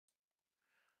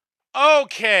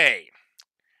Okay.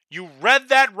 You read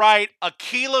that right.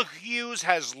 Akilah Hughes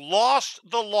has lost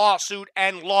the lawsuit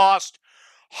and lost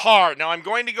hard. Now, I'm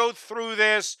going to go through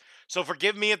this, so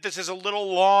forgive me if this is a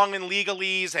little long in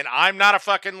legalese, and I'm not a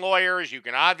fucking lawyer, as you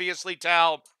can obviously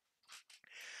tell,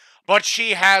 but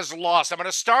she has lost. I'm going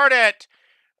to start at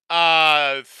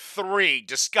 3,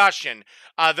 discussion,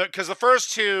 because the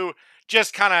first two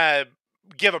just kind of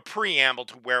give a preamble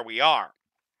to where we are.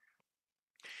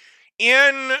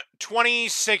 In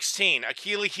 2016,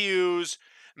 Akilah Hughes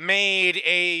made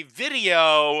a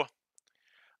video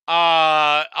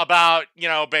about,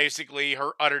 basically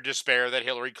her utter despair that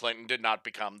Hillary Clinton did not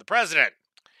become the president.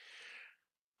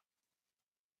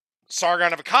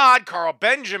 Sargon of Akkad, Carl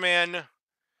Benjamin,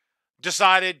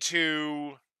 decided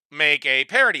to make a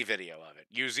parody video of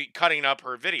it, cutting up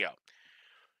her video.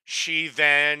 She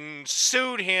then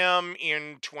sued him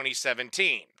in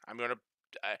 2017. I'm going to,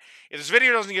 if this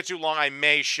video doesn't get too long, I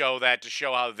may show that to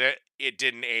show how it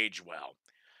didn't age well.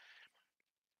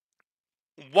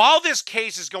 While this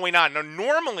case is going on, now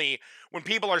normally when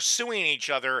people are suing each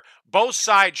other, both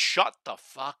sides shut the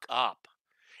fuck up.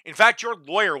 In fact, your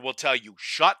lawyer will tell you,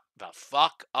 shut the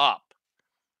fuck up.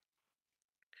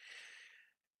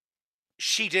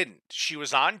 She didn't. She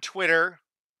was on Twitter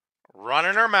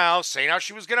running her mouth, saying how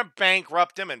she was going to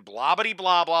bankrupt him and blah, blah,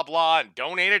 blah, blah, blah, and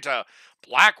donate it to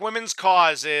black women's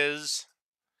causes.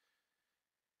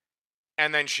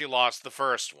 And then she lost the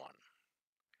first one.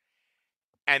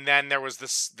 And then there was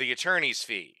the attorney's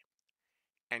fee.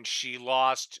 And she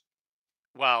lost,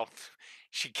 well,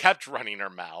 she kept running her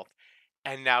mouth,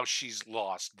 and now she's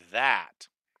lost that.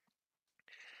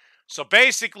 So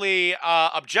basically,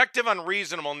 objective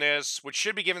unreasonableness, which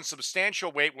should be given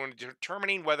substantial weight when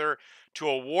determining whether to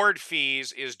award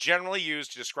fees, is generally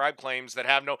used to describe claims that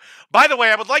have no... By the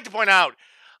way, I would like to point out,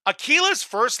 Akilah's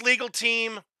first legal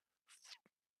team,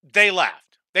 they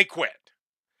left. They quit.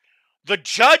 The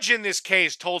judge in this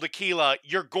case told Akilah,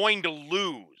 you're going to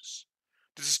lose.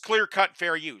 This is clear-cut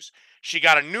fair use. She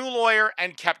got a new lawyer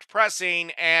and kept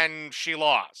pressing, and she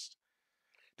lost.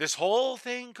 This whole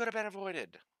thing could have been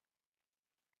avoided.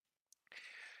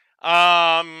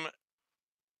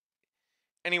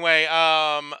 Anyway,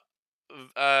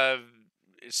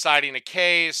 citing a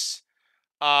case.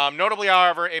 Notably,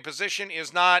 however, a position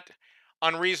is not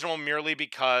unreasonable merely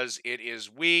because it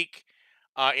is weak.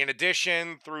 In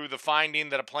addition, through the finding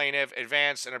that a plaintiff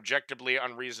advanced an objectively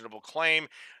unreasonable claim,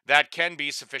 that can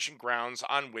be sufficient grounds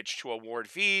on which to award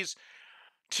fees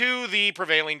to the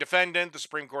prevailing defendant. The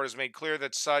Supreme Court has made clear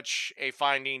that such a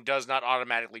finding does not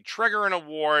automatically trigger an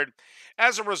award.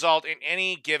 As a result, in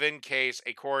any given case,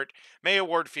 a court may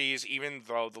award fees even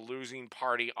though the losing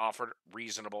party offered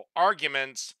reasonable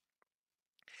arguments.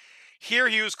 Here,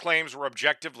 Hughes' claims were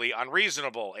objectively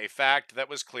unreasonable, a fact that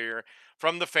was clear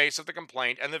from the face of the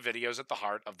complaint and the videos at the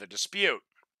heart of the dispute.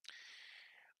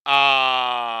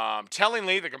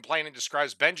 Tellingly, the complainant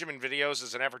describes Benjamin videos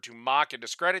as an effort to mock and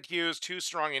discredit Hughes, two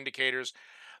strong indicators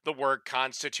the work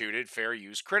constituted fair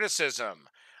use criticism.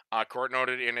 Court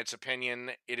noted in its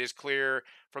opinion, it is clear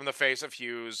from the face of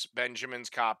Hughes,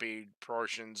 Benjamin's copied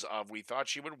portions of We Thought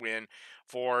She Would Win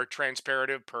for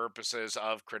transparative purposes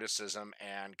of criticism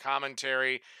and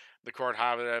commentary. The court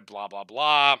highlighted blah, blah,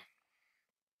 blah.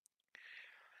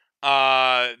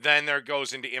 Then there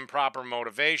goes into improper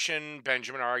motivation.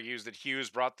 Benjamin argues that Hughes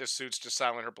brought the suits to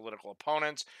silence her political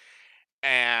opponents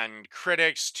and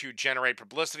critics to generate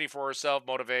publicity for herself.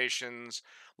 Motivations,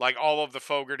 like all of the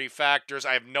Fogarty factors,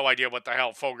 I have no idea what the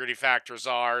hell Fogarty factors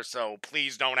are, so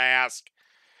please don't ask,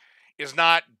 is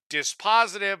not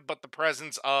dispositive, but the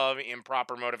presence of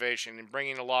improper motivation in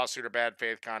bringing a lawsuit or bad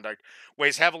faith conduct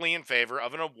weighs heavily in favor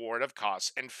of an award of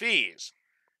costs and fees.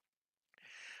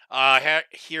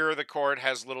 Here, the court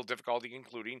has little difficulty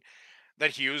concluding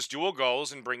that Hughes' dual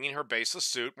goals in bringing her baseless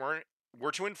suit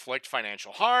were to inflict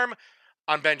financial harm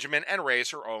on Benjamin and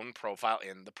raise her own profile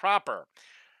in the process.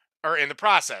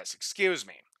 Excuse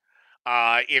me.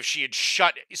 If she had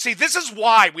see, this is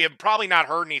why we have probably not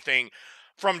heard anything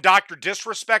from Dr.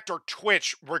 Disrespect or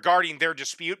Twitch regarding their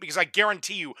dispute, because I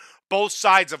guarantee you both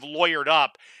sides have lawyered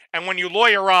up, and when you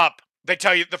lawyer up, they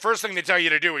tell you the first thing they tell you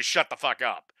to do is shut the fuck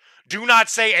up. Do not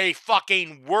say a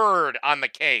fucking word on the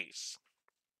case.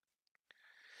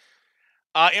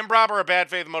 Improper or bad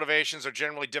faith motivations are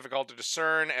generally difficult to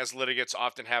discern, as litigants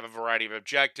often have a variety of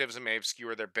objectives and may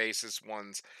obscure their basis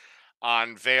ones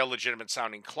on veil legitimate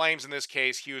sounding claims. In this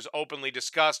case, Hughes openly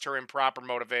discussed her improper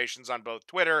motivations on both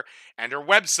Twitter and her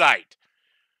website.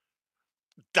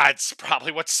 That's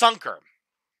probably what sunk her.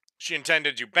 She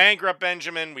intended to bankrupt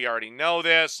Benjamin. We already know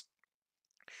this.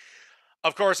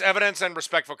 Of course, evidence and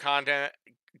respectful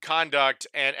conduct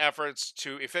and efforts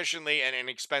to efficiently and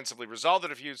inexpensively resolve the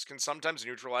disputes can sometimes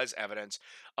neutralize evidence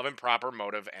of improper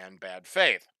motive and bad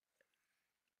faith.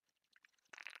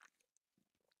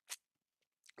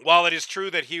 While it is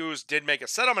true that Hughes did make a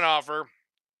settlement offer,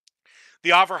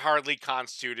 the offer hardly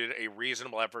constituted a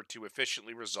reasonable effort to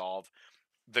efficiently resolve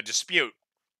the dispute.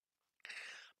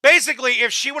 Basically,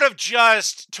 if she would have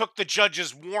just took the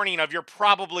judge's warning of you're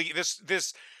probably this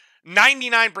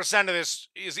 99% of this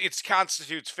is it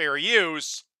constitutes fair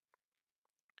use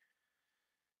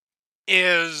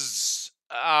is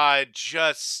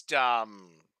just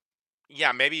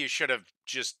yeah, maybe you should have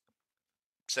just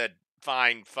said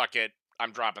fine, fuck it,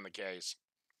 I'm dropping the case.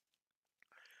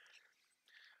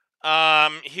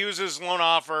 Hughes's loan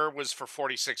offer was for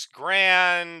 46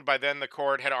 grand. By then, the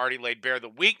court had already laid bare the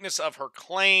weakness of her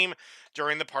claim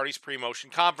during the party's pre-motion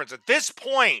conference. At this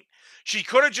point, she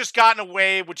could have just gotten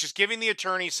away with just giving the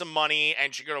attorney some money,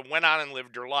 and she could have went on and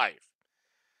lived her life.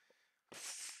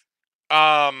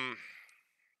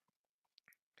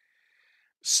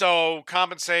 So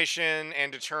compensation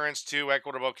and deterrence to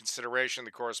equitable consideration,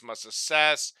 the courts must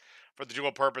assess for the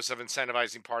dual purpose of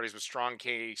incentivizing parties with strong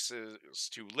cases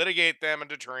to litigate them and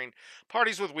deterring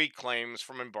parties with weak claims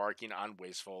from embarking on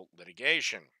wasteful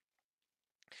litigation.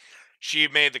 She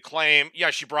made the claim. Yeah,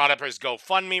 she brought up his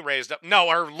GoFundMe, raised up. No,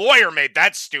 her lawyer made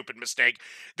that stupid mistake.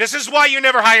 This is why you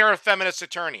never hire a feminist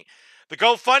attorney. The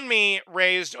GoFundMe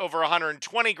raised over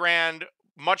 120 grand,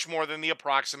 much more than the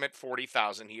approximate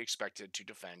 40,000 he expected to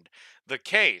defend the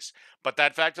case. But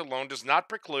that fact alone does not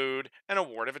preclude an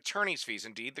award of attorney's fees.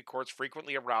 Indeed, the courts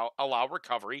frequently allow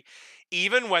recovery,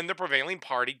 even when the prevailing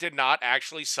party did not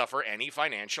actually suffer any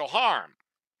financial harm.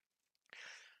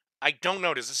 I don't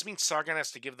know. Does this mean Sargon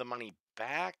has to give the money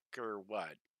back or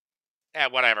what?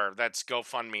 Whatever. That's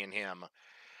GoFundMe and him.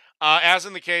 As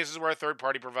in the cases where a third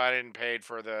party provided and paid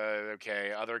for the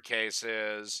other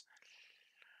cases.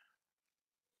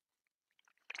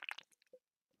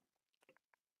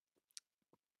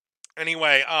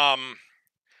 Anyway,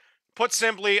 put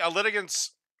simply, a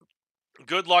litigant's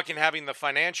good luck in having the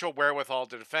financial wherewithal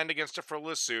to defend against a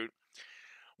frivolous suit,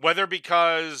 whether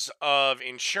because of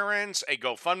insurance, a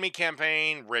GoFundMe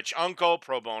campaign, rich uncle,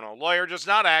 pro bono lawyer, does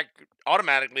not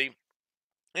automatically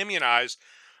immunize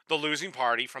the losing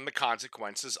party from the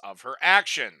consequences of her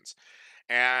actions.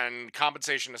 And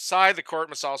compensation aside, the court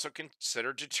must also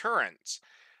consider deterrence.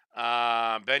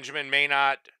 Benjamin may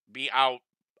not be out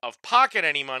of pocket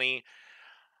any money.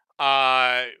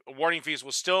 Awarding fees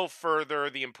will still further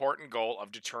the important goal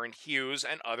of deterring Hughes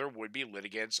and other would-be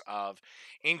litigants of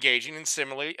engaging in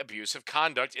similarly abusive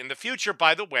conduct in the future.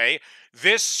 By the way,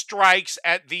 this strikes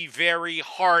at the very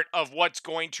heart of what's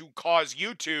going to cause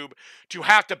YouTube to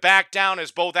have to back down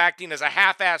as both acting as a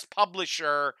half-ass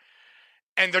publisher,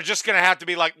 and they're just going to have to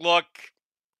be like, look,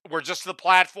 we're just the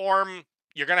platform.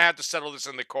 You're going to have to settle this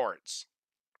in the courts.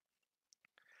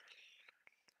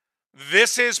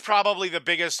 This is probably the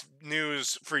biggest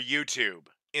news for YouTube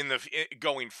in the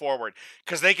going forward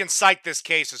because they can cite this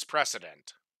case as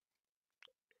precedent.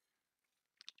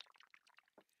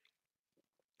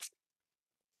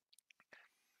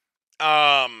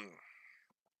 From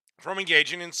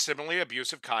engaging in similarly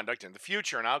abusive conduct in the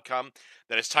future, an outcome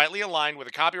that is tightly aligned with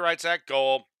the Copyrights Act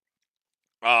goal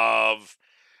of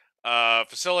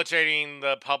facilitating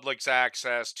the public's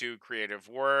access to creative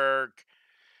work.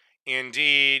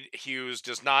 Indeed, Hughes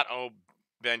does not owe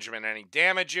Benjamin any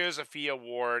damages. A fee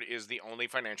award is the only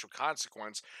financial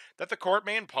consequence that the court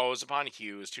may impose upon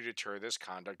Hughes to deter this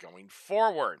conduct going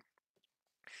forward.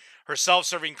 Her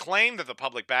self-serving claim that the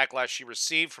public backlash she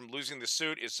received from losing the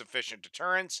suit is sufficient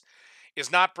deterrence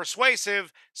is not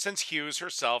persuasive, since Hughes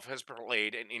herself has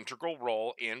played an integral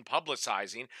role in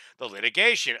publicizing the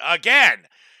litigation. Again,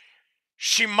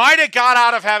 she might have got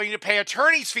out of having to pay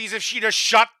attorney's fees if she'd have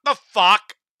shut the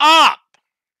fuck up.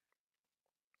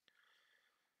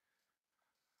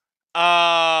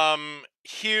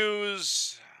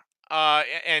 Hughes,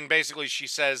 and basically she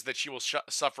says that she will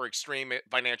suffer extreme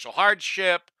financial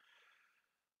hardship.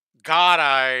 God,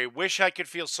 I wish I could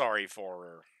feel sorry for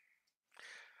her.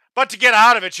 But to get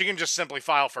out of it, she can just simply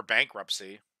file for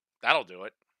bankruptcy. That'll do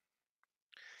it.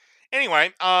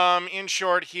 Anyway, in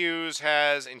short, Hughes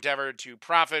has endeavored to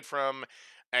profit from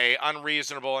a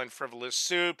unreasonable and frivolous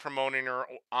suit, promoting her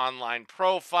online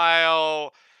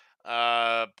profile,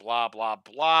 blah, blah,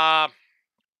 blah.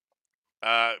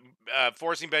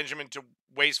 Forcing Benjamin to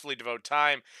wastefully devote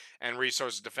time and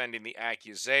resources defending the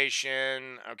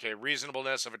accusation. Okay,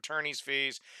 reasonableness of attorney's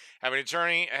fees.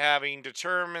 Having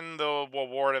determined the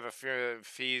award of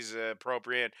fees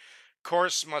appropriate,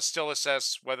 courts must still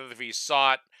assess whether the fees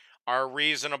sought are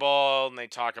reasonable, and they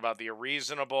talk about the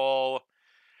reasonable.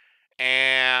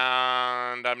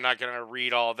 And I'm not going to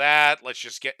read all that. Let's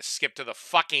just skip to the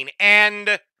fucking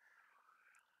end.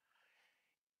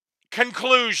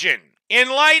 Conclusion. In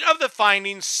light of the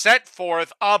findings set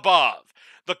forth above,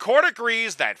 the court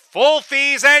agrees that full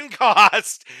fees and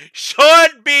costs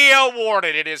should be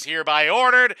awarded. It is hereby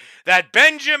ordered that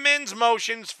Benjamin's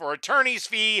motions for attorney's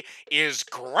fee is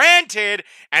granted,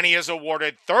 and he is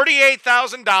awarded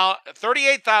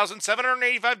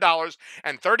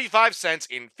 $38,785.35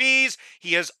 in fees.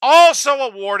 He is also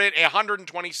awarded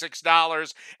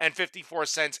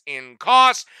 $126.54 in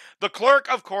costs. The clerk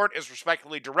of court is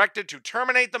respectfully directed to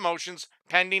terminate the motions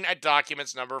pending at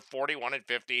documents number 41 and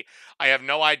 50. I have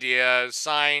no idea.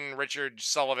 Sign Richard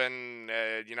Sullivan,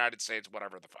 United States,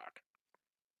 whatever the fuck.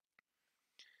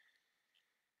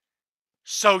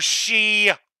 So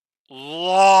she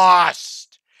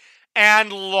lost.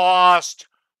 And lost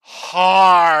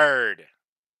hard.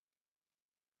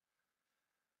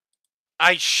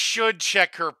 I should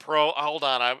check her pro. Hold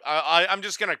on. I'm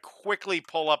just going to quickly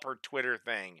pull up her Twitter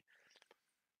thing.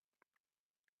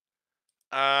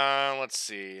 Let's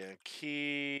see.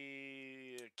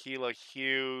 Akilah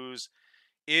Hughes.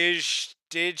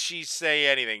 Did she say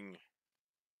anything?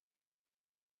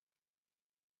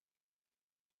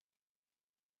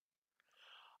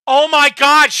 Oh my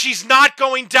God, she's not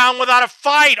going down without a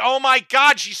fight. Oh my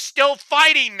God, she's still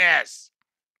fighting this.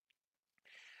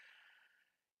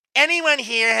 Anyone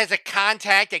here has a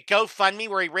contact at GoFundMe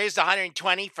where he raised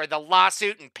 $120 for the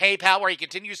lawsuit and PayPal where he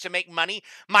continues to make money?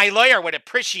 My lawyer would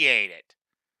appreciate it.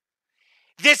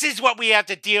 This is what we have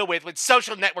to deal with when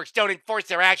social networks don't enforce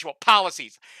their actual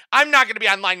policies. I'm not going to be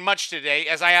online much today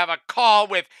as I have a call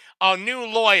with a new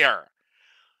lawyer.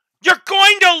 You're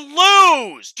going to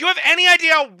lose! Do you have any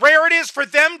idea how rare it is for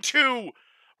them to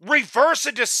reverse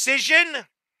a decision?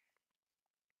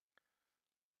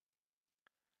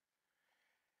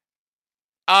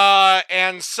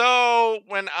 And so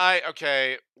when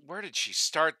okay, where did she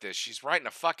start this? She's writing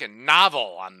a fucking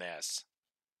novel on this.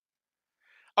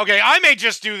 Okay, I may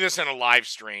just do this in a live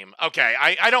stream. Okay,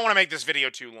 I don't want to make this video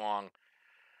too long.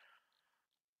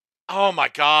 Oh my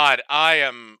God,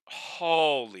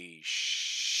 holy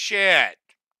shit.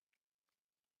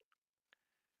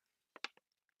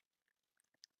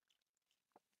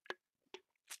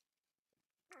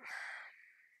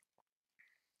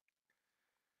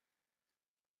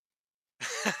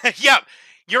 Yeah,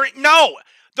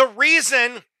 the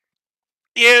reason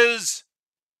is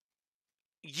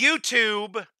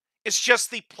YouTube is just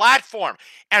the platform.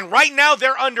 And right now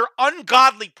they're under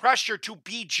ungodly pressure to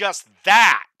be just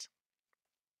that.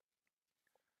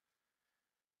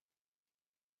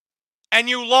 And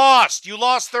you lost. You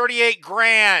lost 38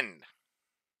 grand.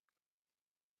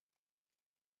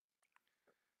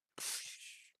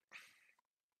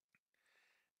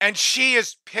 And she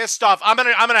is pissed off. I'm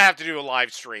gonna have to do a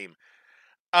live stream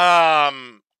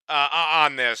on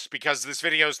this because this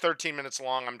video is 13 minutes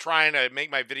long. I'm trying to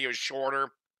make my videos shorter.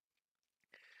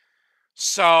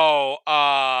 So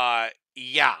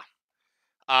yeah.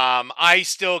 I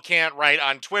still can't write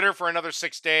on Twitter for another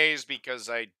 6 days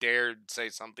because I dared say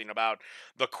something about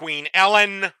the Queen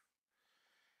Ellen.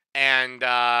 And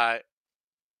yeah.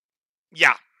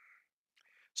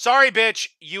 Sorry, bitch,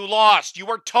 you lost. You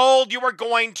were told you were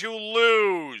going to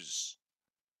lose.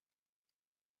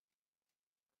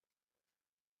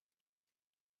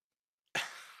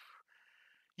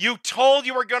 You told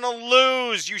you were going to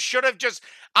lose. You should have just...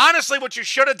 Honestly, what you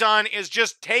should have done is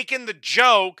just taken the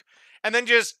joke and then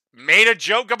just made a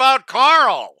joke about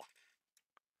Carl.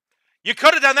 You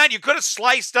could have done that. You could have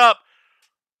sliced up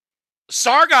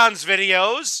Sargon's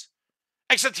videos,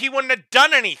 except he wouldn't have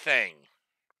done anything.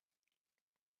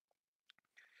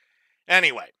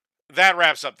 Anyway, that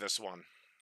wraps up this one.